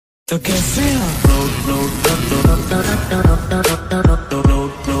तो कैसे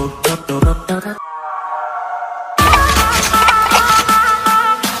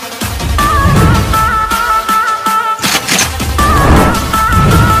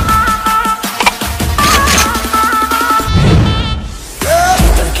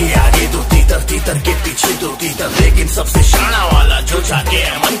तीतर के पीछे दो तीतर, लेकिन सबसे शाना वाला जो जाके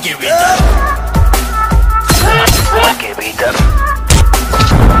है मन के भीतर। मन के भीतर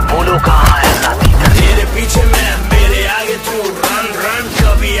बोलो कहाँ है ना तीतर। तेरे पीछे मैं, मेरे आगे तू, रन रन,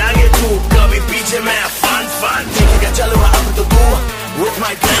 कभी आगे तू कभी पीछे मैं, फन फन देखेगा चलो अब तो तू with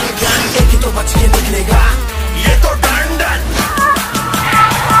my gun gun, एक ही तो बच के निकलेगा ये तो डन डन।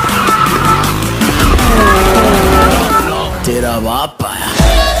 तेरा बाप आया,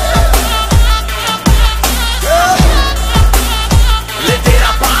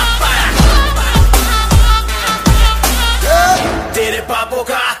 पापों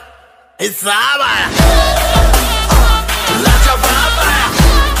का हिसाब आया, लाजवाब आया,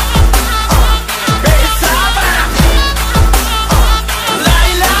 बेहिसाब आया,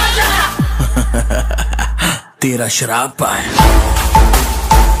 लाइलाज आया। तेरा शराब आया।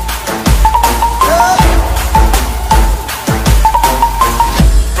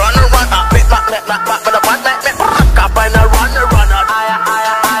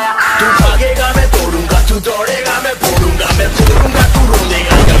 तू भागेगा मैं तोड़ूंगा, तू दौड़ेगा मैं फोड़ूंगा, मैं फोड़ूंगा तू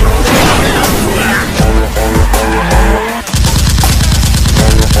रोनेगा, जब रोनेगा मैं हंसूंगा।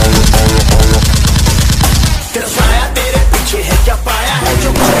 तेरा साया तेरे पीछे है, क्या पाया है जो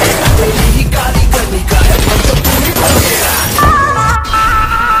भागेगा, तेरी ही गाली करनी का है पर तो तू ही भागेगा।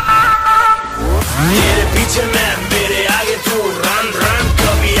 तेरे पीछे मैं, मेरे आगे तू, रन रन,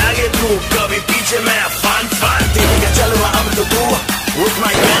 कभी आगे तू कभी पीछे मैं, फन फन देखेगा चलो अब तो तू with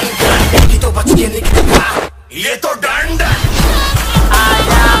my gun gun, एक ही तो बच के निकलेगा ये तो डन डन।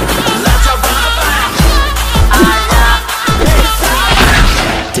 आया लाजवाब आया, आया बेहिसाब आया।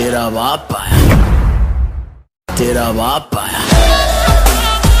 तेरा बाप आया, तेरा बाप आया,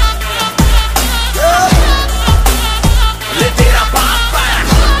 ले तेरा बाप आया।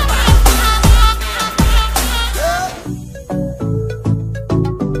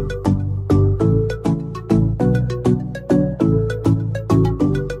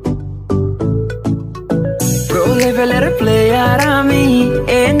 লেভেলের প্লেয়ার আমি,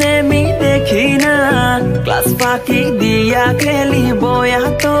 এনেমি দেখি না, ক্লাস ফাঁকি দিয়া খেলি বয়া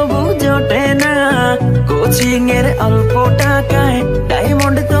তবু জোটে না, কোচিং এর অল্প টাকায়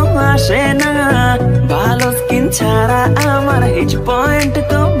ডায়মন্ড তো আসে না, ভালো স্কিন ছাড়া আমার হিট পয়েন্ট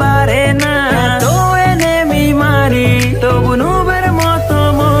তো বাড়ে না, তো এনেমি মারি তবু নুবের মতো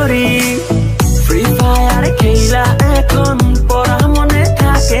মরি, ফ্রি ফায়ার খেলা এখন পড়া মনে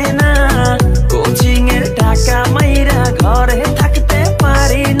থাকে না, কোচিং এর টাকা মাইরা ঘরে থাকতে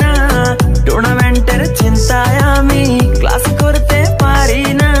পারি না, টুর্নামেন্টের চিন্তায় আমি ক্লাস করতে পারি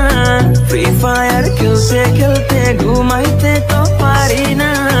না, ফ্রি ফায়ার খেলতে খেলতে ঘুমাইতে তো পারি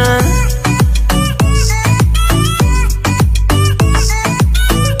না।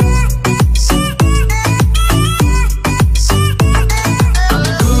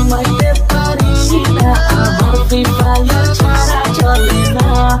 ঘুমাইতে পারি না, আমার ফ্রি ফায়ার ছাড়া চলে না,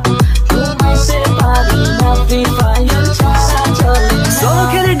 ঘুমাইতে পারি না, ফ্রি ফায়ার ছাড়া চলে না। সোলো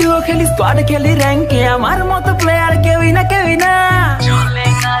খেলি, ডুও খেলি, স্কোয়াড খেলি, র্যাঙ্কে আমার মতো প্লেয়ার কেউই না, কেউই না, চলে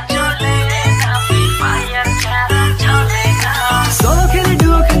না, চলে না, ফ্রি ফায়ার ছাড়া চলে না। সোলো খেলি,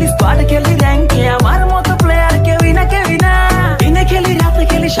 ডুও খেলি, স্কোয়াড খেলি, র্যাঙ্কে আমার মতো প্লেয়ার কেউই না, কেউই না, দিনে খেলি রাতে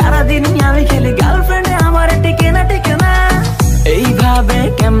খেলি সারাদিন আমি খেলি, গার্লফ্রেন্ডে আমার টিকে না, টিকে না, এইভাবে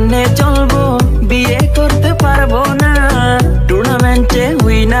কেমনে চলবো, বিয়ে করতে পারবো না, টুর্নামেন্টে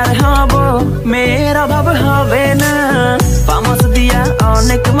উইনার হব, মেয়ের অভাব হবে না, ফামাস দিয়া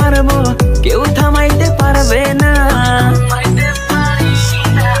অনেক মারবো, কেউ থামাইতে পারবে না।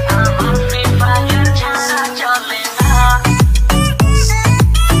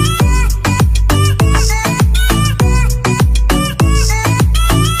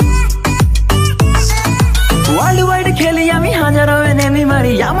 ওয়ার্ল্ড ওয়াইড খেলি আমি, হাজারো এনেমি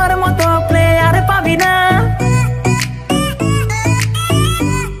মারি, আমার মতো প্লেয়ার পাবি না।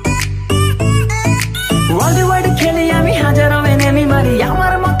 ওয়ার্ল্ড ওয়াইড খেলি আমি, হাজারো এনেমি মারি,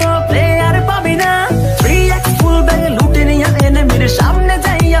 আমার মতো প্লেয়ার পাবি না, 3x ফুল ব্যাগ লুটে নিয়া এনেমির সামনে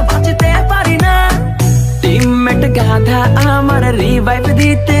যাইয়া বাঁচতে পারি না, টিমমেট গাধা আমার রিভাইভ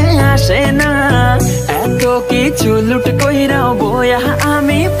দিতে আসে না, এত কিছু লুট কইরাও বয়া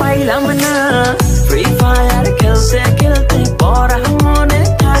আমি পাইলাম না, ফ্রি ফায়ার খেলতে খেলতে পড়া মনে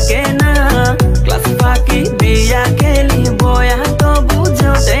থাকে না, ক্লাস ফাঁকি দিয়া খেলি বয়া তবু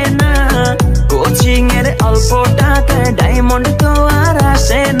জোটে না, কোচিং এর অল্প টাকায় ডায়মন্ড তো আর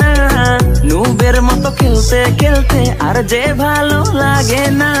আসে না। খেলতে খেলতে আর যে ভালো লাগে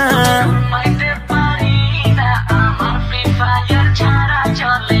না। ঘুমাইতে পারি না, আমার ফ্রি ফায়ার ছাড়া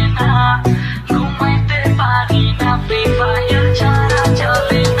চলে না। ঘুমাইতে পারি না, ফ্রি ফায়ার ছাড়া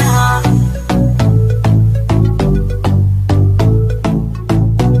চলে না।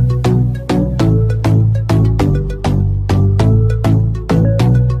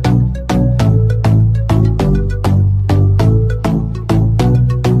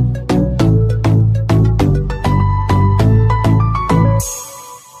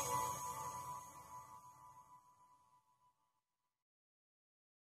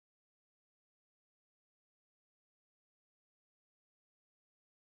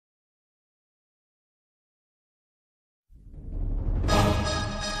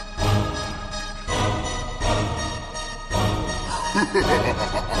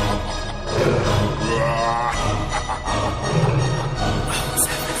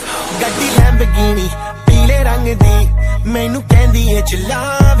 ਗੱਡੀ ਲੈਂਬਰਗਿਨੀ ਪੀਲੇ ਰੰਗ ਦੀ ਮੈਨੂੰ ਕਹਿੰਦੀ ਏ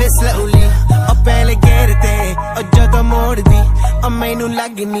ਚਲਾਵੇ ਸਲੋਲੀ ਉਹ ਪਹਿਲੇ ਗੇਰ ਤੇ ਉਹ ਜਦੋਂ ਮੋੜਦੀ ਉਹ ਮੈਨੂੰ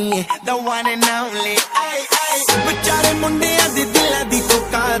ਲੱਗਨੀ ਏ the one and only ਆਈ ਆਈ ਵਿਚਾਰੇ ਮੁੰਡਿਆਂ ਦੇ ਦਿਲਾਂ ਦੀ ਤੂੰ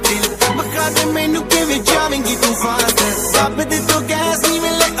ਕਾਤਿਲ ਬਖਾ ਦੇ ਮੈਨੂੰ ਕਿਵੇਂ ਜਾਵੇਂਗੀ ਤੂੰ ਫਾਸਟ ਰੱਬ ਦੇ ਤੋਂ ਗੈਸ ਨਹੀਂ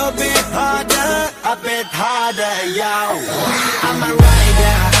ਮਿਲੇ a bit harder yo I'm a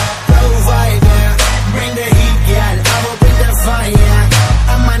rider provider bring the heat girl I will bring the fire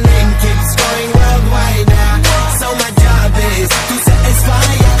and my name keeps going worldwide now so my job is to satisfy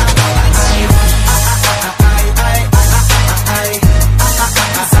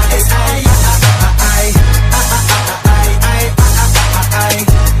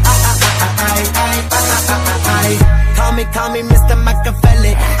Call me Mr.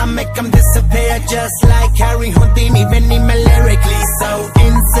 Machiavelli I make them disappear just like Harry Houdini Benny me lyrically so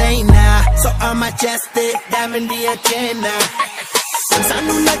insane now So I'm majestic, diving the agenda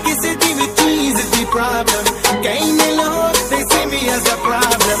Sanu na kisi di vi cheese di problem Kaine log, they see me as a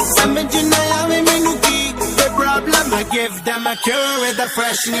problem Samajh na aave mainu ki the problem I give them a cure with a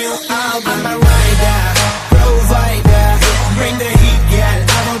fresh new album I'm a rider, provider Bring the heat girl,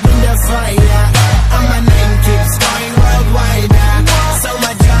 I will bring the fire And my name keeps going worldwide So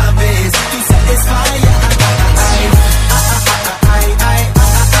my job is to satisfy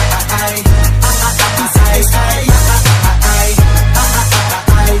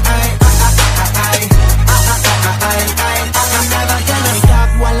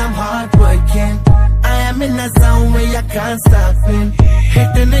Can't stop it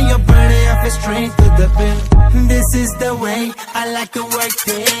Hitting in your body off it straight to the pin This is the way I like to work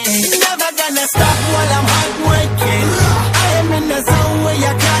it Never gonna stop while I'm hard working I am in the zone where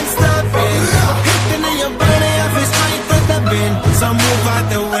you can't stop it Hitting in your body off it straight to the pin So move out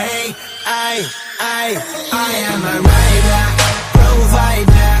the way I am a rider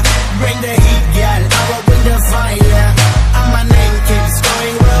Provider Bring the heat girl I will bring the fire And my name keeps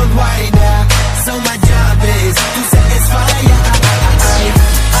going worldwide So my job is to satisfy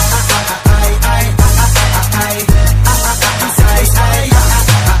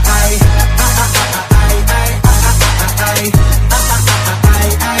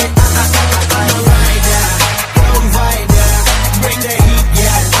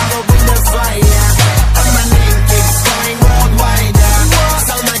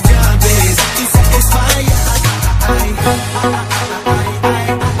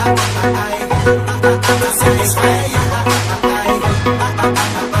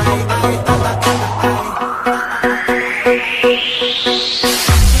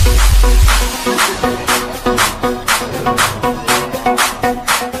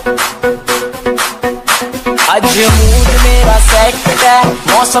आज mood मेरा set है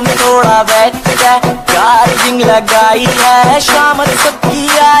मौसम थोड़ा wait है charging लगाई है शाम सबकी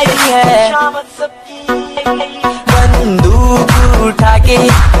आई है बंदूक उठा के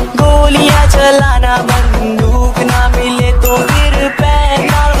गोलियां चलाना बंदूक ना मिले तो फिर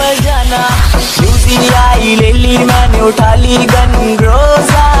पैना बजाना यूजी आई ले ली मैंने उठा ली गन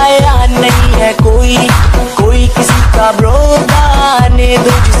रोज आया नहीं है कोई किसी का ब्रोदा आने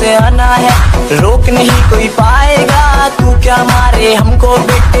दो जिसे आना है रोक नहीं कोई पाएगा तू क्या मारे हमको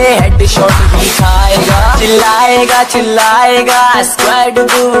बेटे हेडशॉट ही खाएगा चिल्लाएगा स्क्वाड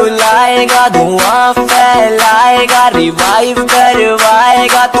बुलाएगा धुआं फैलाएगा रिवाइव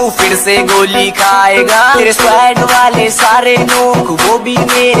करवाएगा तू फिर से गोली खाएगा तेरे स्क्वाड वाले सारे नोक वो भी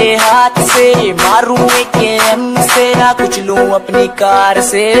मेरे हाथ से मारूं एक एम से ना कुछ लूं अपनी कार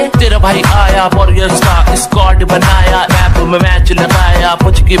से तेरा भाई आया वॉरियर्स का स्क्वाड बनाया रैप में मैच लगाया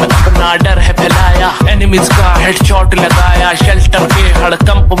पुचकी में अपना डर है फैलाया एनिमीज का हेडशॉट लगाया शेल्टर के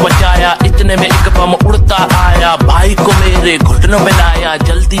हड़कंप मचाया इतने में एक बम उड़ता आया भाई को मेरे घुटनों में लाया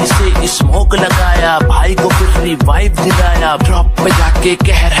जल्दी से की स्मोक लगाया, भाई को फिर रिवाइव दिलाया, ड्रॉप पे जाके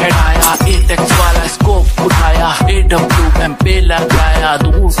कहर हेडाया, 8x वाला स्कोप उठाया, AWM पे लगाया,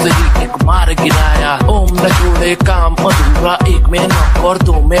 दूर से ही एक मार गिराया, ओम न छोड़े काम अधूरा, एक में नॉक और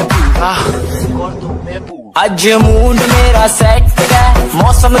दो में पूरा। आज मूड मेरा सेट है,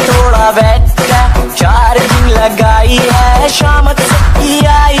 मौसम थोड़ा वेट है, चार्जिंग लगाई है, शाम सबकी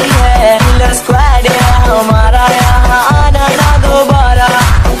आई है, किलर स्क्वाड है हमारा यहाँ, आना ना दोबारा,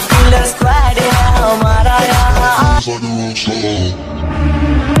 किलर स्क्वाड है हमारा यहाँ।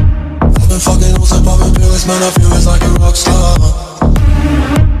 I've been fucking hoes and popping pills, man, I feel just like a rock star.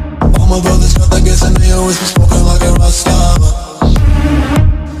 All my brothers got that gas and they always be smoking like a rock star.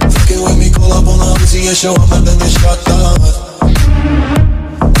 Fucking with me, call up on the Uzi and show up and then they shot down.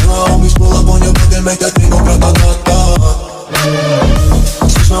 And my homies pull up on your block and make that thing go grata-ta-ta.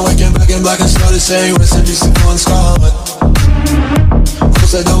 Switch my waking back in black and started saying rest in peace to Bon Scott.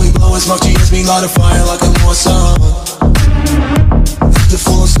 Close that door, we blowing smoke, GS me light a fire like a North Sun. The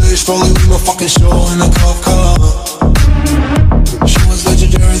full stage, probably leave my fucking show in a cop car. She was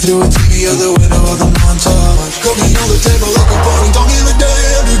legendary through a TV out the window of the montage. Cooking on the table like a party, don't give a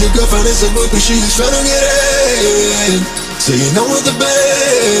damn. Dude, your girlfriend is a groupie, she's trying to get in. So you know with the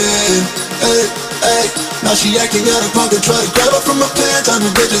band, hey, hey. Now she acting out of pocket, try to grab her from my pants. I'm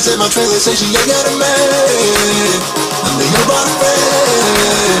the bitches in my trailer, say she ain't got a man. And they know about a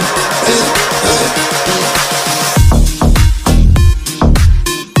friend, hey, hey.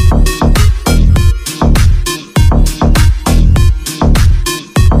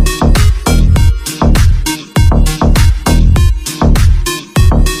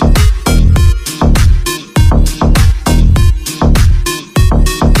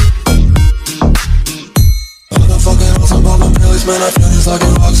 Man, I feel just like a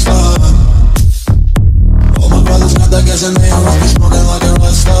rock star. All my brothers got that gas and they always be smoking like a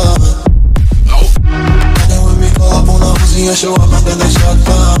rock star. Fucking with me, call up on the Uzi and show up and then they shot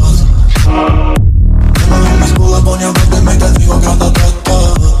down. And my homies pull up on your block and make that thing go grata-ta-ta.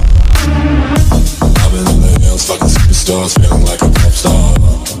 I've been in the hills, fucking superstars, feeling like a pop star.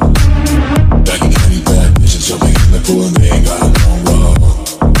 Backing any bad bitches, jumping in the pool and they ain't got no love.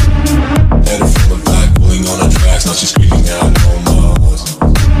 Headed from the back, pulling on the tracks, now she's screaming out no more.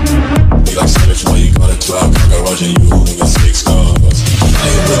 They like savage, why you got a 12 car garage and you only got 6 cars. I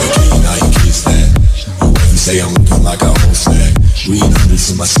ain't with a key, now you kiss that. You wouldn't say I'm looking like a whole snack.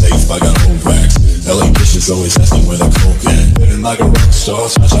 300s in my safe, I got whole racks. LA bitches always asking where the coke at. Living like a rock star,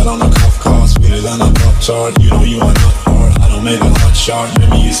 smash out on the cuff car, sweeter than a pop chart. You know you are not hard, I don't make a hot shot.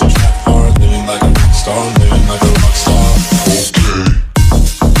 Maybe it's a trap hard, living like a rock star, living like a rock star. Okay.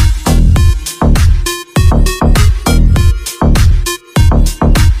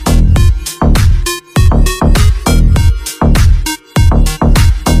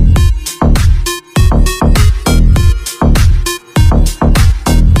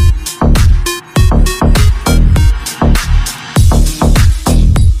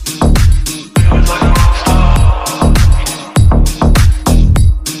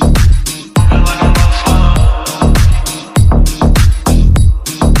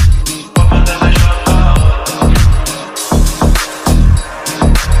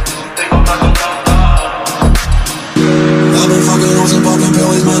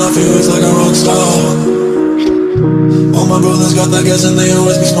 I guess and they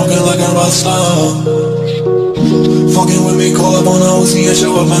always be smoking like a rock star. Fucking with me, call up on the Uzi and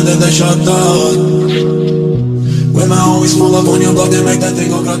show up and then they shut down. When my homies pull up on your block, they make that thing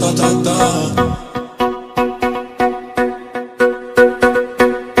go grata-ta-ta.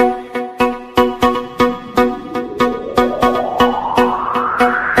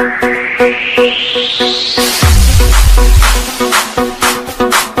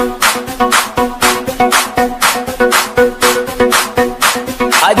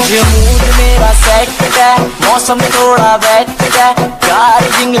 Mood मेरा set है, मौसम थोड़ा wait है,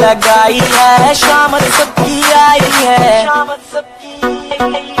 charging लगाई है, शाम सबकी आई है,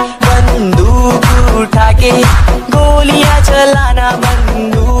 बंदूक उठा के गोलियां चलाना,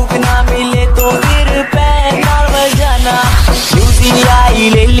 बंदूक ना मिले तो फिर पैना बजाना। यूजी आई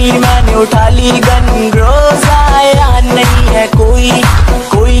ले ली मैंने, उठा ली गन, रोज आया नहीं है कोई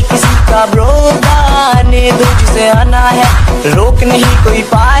किसी का ब्रोदा, आने दो जिसे आना है, रोक नहीं कोई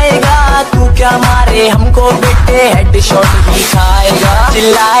पाएगा, तू क्या मारे हमको बेटे, हेडशॉट ही खाएगा।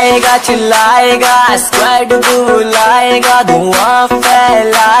 चिल्लाएगा चिल्लाएगा, स्क्वाड बुलाएगा, धुआं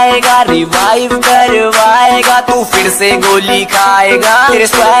फैलाएगा, रिवाइव करवाएगा, तू फिर से गोली खाएगा। तेरे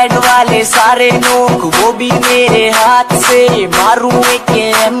स्क्वाड वाले सारे नोक वो भी मेरे हाथ से, मारूं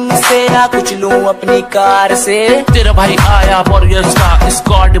AKM से, ना कुछ लूं अपनी कार से। तेरा भाई आया वॉरियर्स का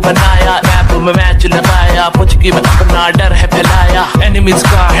स्क्वाड बनाया, में मैच लगाया, पुचकी में अपना डर है फैलाया, एनिमीज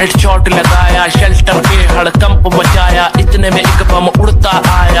का हेडशॉट लगाया, शेल्टर के हड़कंप मचाया, इतने में एक बम उड़ता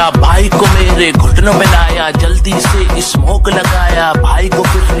आया, भाई को मेरे घुटनों में लाया, जल्दी से स्मोक लगाया, भाई को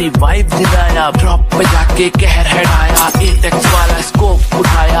फिर रिवाइव दिलाया, ड्रॉप पे जाके कहर हेडाया, 8x वाला स्कोप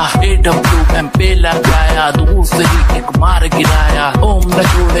उठाया, AWM पे लगाया, दूर से ही एक मार गिराया, ओम न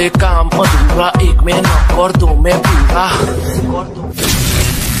छोड़े काम अधूरा, एक में नॉक और दो में पूरा।